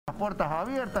puertas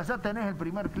abiertas, ya tenés el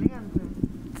primer cliente.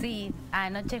 Sí,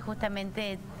 anoche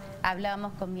justamente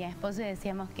hablábamos con mi esposo y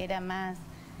decíamos que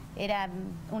era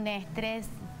un estrés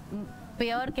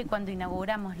peor que cuando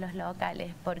inauguramos los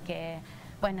locales, porque,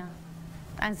 bueno,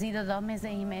 han sido 2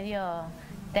 meses y medio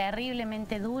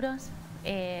terriblemente duros,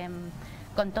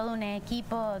 con todo un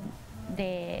equipo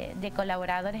de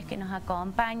colaboradores que nos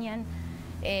acompañan.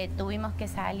 Tuvimos que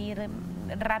salir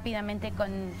rápidamente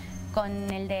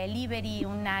con el delivery,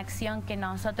 una acción que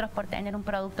nosotros, por tener un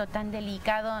producto tan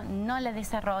delicado, no la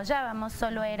desarrollábamos,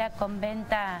 solo era con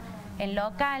venta en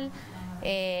local.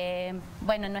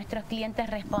 Bueno, nuestros clientes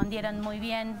respondieron muy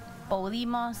bien,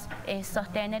 pudimos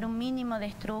sostener un mínimo de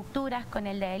estructuras con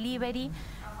el delivery,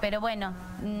 pero bueno,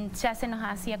 ya se nos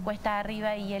hacía cuesta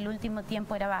arriba y el último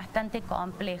tiempo era bastante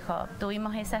complejo.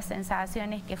 Tuvimos esas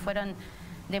sensaciones que fueron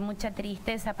de mucha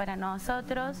tristeza para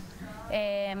nosotros.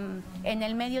 En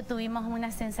el medio tuvimos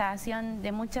una sensación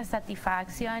de mucha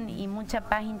satisfacción y mucha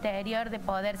paz interior de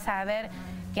poder saber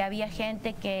que había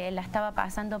gente que la estaba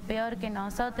pasando peor que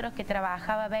nosotros, que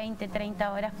trabajaba 20,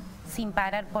 30 horas sin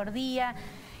parar por día,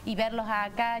 y verlos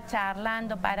acá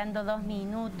charlando, parando 2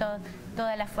 minutos,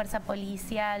 toda la fuerza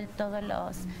policial, todos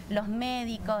los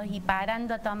médicos, y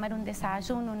parando a tomar un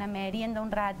desayuno, una merienda,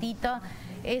 un ratito.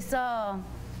 Eso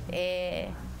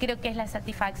creo que es la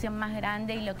satisfacción más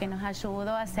grande y lo que nos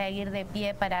ayudó a seguir de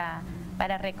pie para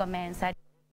recomenzar.